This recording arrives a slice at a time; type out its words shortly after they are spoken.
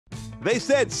They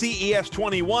said CES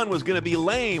 21 was going to be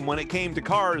lame when it came to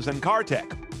cars and car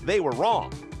tech. They were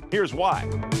wrong. Here's why.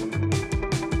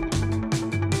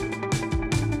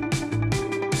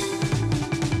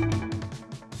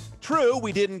 True,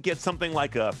 we didn't get something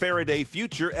like a Faraday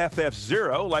Future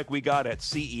FF0 like we got at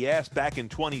CES back in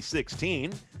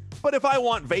 2016, but if I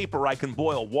want vapor, I can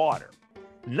boil water.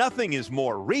 Nothing is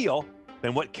more real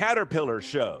than what Caterpillar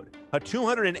showed, a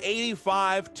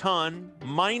 285-ton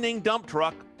mining dump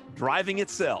truck driving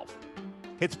itself.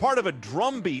 It's part of a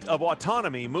drumbeat of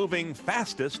autonomy moving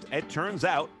fastest, it turns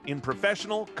out, in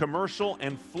professional, commercial,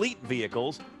 and fleet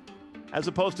vehicles, as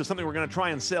opposed to something we're going to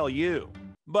try and sell you.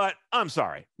 But I'm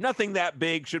sorry, nothing that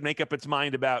big should make up its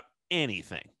mind about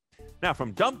anything. Now,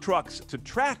 from dump trucks to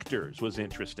tractors was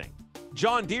interesting.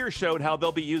 John Deere showed how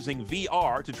they'll be using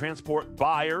VR to transport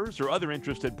buyers or other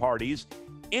interested parties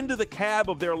into the cab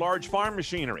of their large farm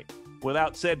machinery,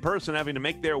 without said person having to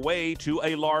make their way to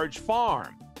a large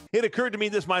farm. It occurred to me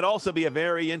this might also be a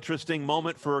very interesting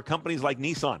moment for companies like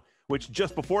Nissan, which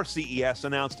just before CES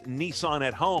announced Nissan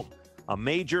at Home, a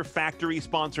major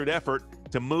factory-sponsored effort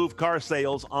to move car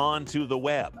sales onto the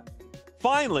web.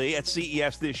 Finally, at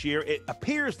CES this year, it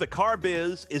appears the car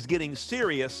biz is getting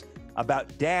serious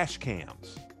about dash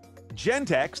cams.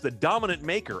 Gentex, the dominant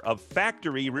maker of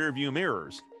factory rearview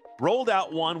mirrors, rolled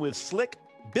out one with slick,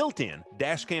 built-in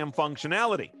dash cam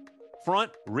functionality.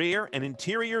 Front, rear, and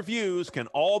interior views can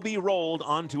all be rolled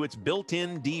onto its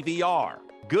built-in DVR.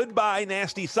 Goodbye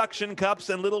nasty suction cups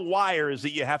and little wires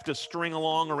that you have to string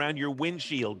along around your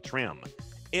windshield trim.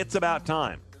 It's about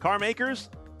time. Car makers,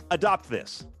 adopt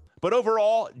this. But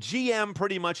overall, GM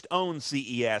pretty much owns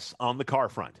CES on the car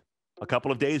front. A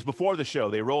couple of days before the show,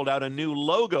 they rolled out a new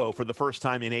logo for the first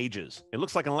time in ages. It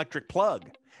looks like an electric plug.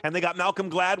 And they got Malcolm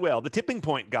Gladwell, the tipping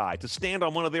point guy, to stand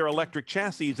on one of their electric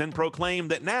chassis and proclaim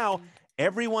that now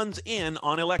everyone's in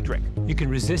on electric. You can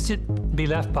resist it, be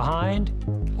left behind,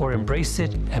 or embrace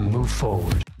it and move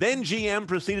forward. Then GM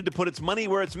proceeded to put its money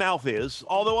where its mouth is,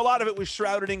 although a lot of it was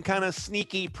shrouded in kind of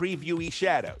sneaky, previewy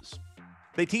shadows.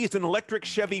 They teased an electric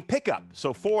Chevy pickup,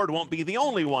 so Ford won't be the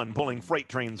only one pulling freight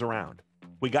trains around.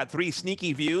 We got 3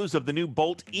 sneaky views of the new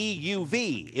Bolt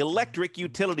EUV, electric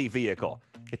utility vehicle.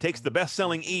 It takes the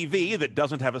best-selling EV that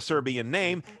doesn't have a Serbian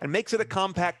name and makes it a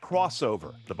compact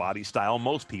crossover, the body style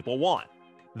most people want.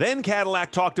 Then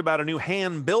Cadillac talked about a new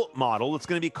hand-built model that's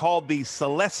going to be called the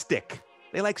Celestiq.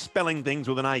 They like spelling things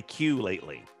with an IQ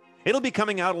lately. It'll be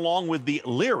coming out along with the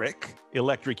Lyric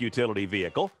electric utility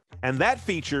vehicle, and that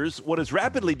features what is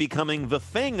rapidly becoming the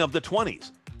thing of the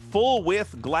 20s,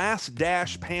 full-width glass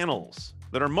dash panels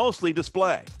that are mostly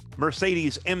display.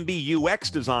 Mercedes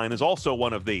MBUX design is also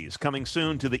one of these, coming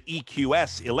soon to the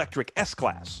EQS electric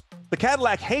S-Class. The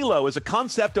Cadillac Halo is a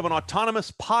concept of an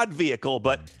autonomous pod vehicle,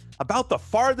 but about the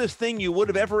farthest thing you would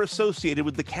have ever associated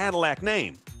with the Cadillac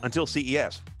name until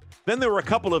CES. Then there were a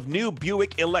couple of new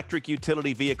Buick electric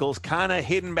utility vehicles kind of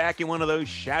hidden back in one of those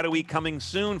shadowy coming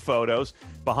soon photos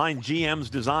behind GM's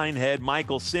design head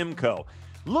Michael Simcoe.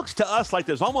 Looks to us like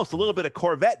there's almost a little bit of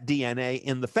Corvette DNA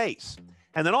in the face.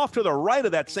 And then off to the right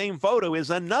of that same photo is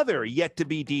another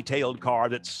yet-to-be detailed car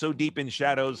that's so deep in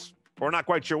shadows, we're not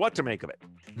quite sure what to make of it.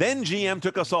 Then GM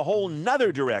took us a whole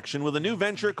nother direction with a new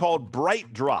venture called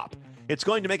Bright Drop. It's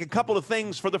going to make a couple of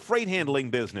things for the freight handling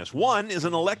business. One is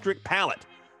an electric pallet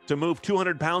to move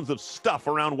 200 pounds of stuff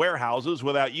around warehouses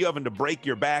without you having to break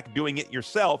your back doing it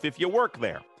yourself if you work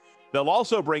there. They'll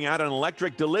also bring out an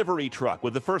electric delivery truck,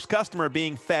 with the first customer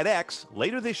being FedEx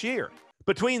later this year.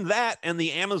 Between that and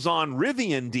the Amazon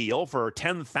Rivian deal for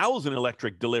 10,000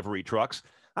 electric delivery trucks,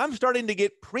 I'm starting to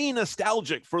get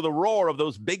pre-nostalgic for the roar of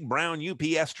those big brown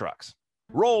UPS trucks.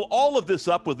 Roll all of this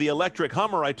up with the electric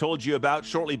Hummer I told you about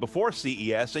shortly before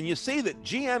CES, and you see that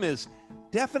GM is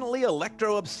definitely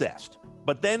electro-obsessed.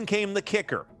 But then came the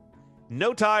kicker.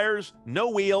 No tires,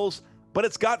 no wheels, but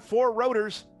it's got 4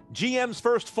 rotors. GM's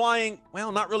first flying,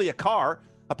 well, not really a car,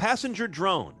 a passenger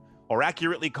drone, or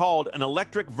accurately called an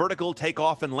electric vertical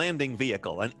takeoff and landing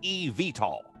vehicle, an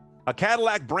eVTOL. A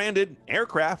Cadillac-branded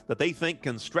aircraft that they think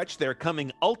can stretch their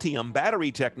coming Ultium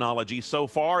battery technology so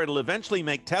far it'll eventually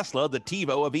make Tesla the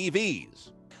TiVo of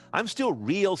EVs. I'm still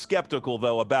real skeptical,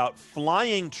 though, about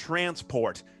flying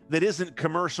transport that isn't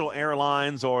commercial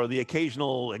airlines or the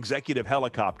occasional executive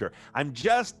helicopter. I'm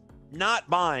just not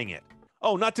buying it.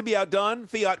 Oh, not to be outdone,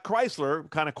 Fiat Chrysler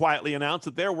kind of quietly announced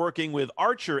that they're working with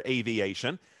Archer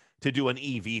Aviation to do an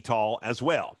eVTOL as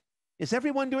well. Is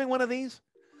everyone doing one of these?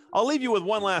 I'll leave you with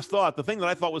one last thought. The thing that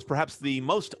I thought was perhaps the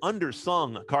most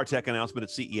undersung car tech announcement at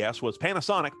CES was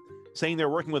Panasonic saying they're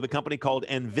working with a company called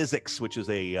Envisix, which is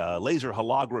a laser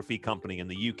holography company in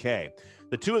the UK.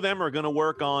 The two of them are going to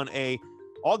work on a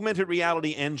augmented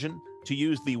reality engine to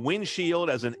use the windshield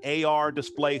as an AR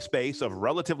display space of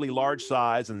relatively large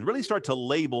size and really start to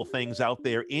label things out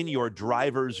there in your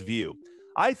driver's view.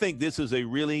 I think this is a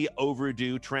really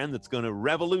overdue trend that's going to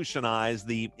revolutionize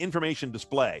the information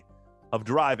display of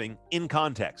driving in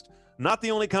context. Not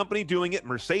the only company doing it.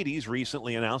 Mercedes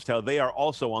recently announced how they are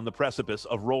also on the precipice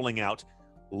of rolling out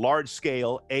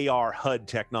large-scale AR HUD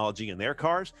technology in their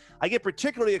cars. I get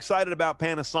particularly excited about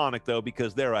Panasonic, though,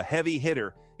 because they're a heavy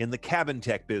hitter in the cabin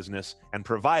tech business and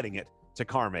providing it to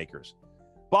car makers.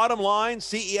 Bottom line,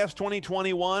 CES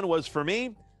 2021 was, for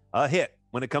me, a hit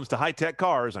when it comes to high-tech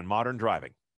cars and modern driving.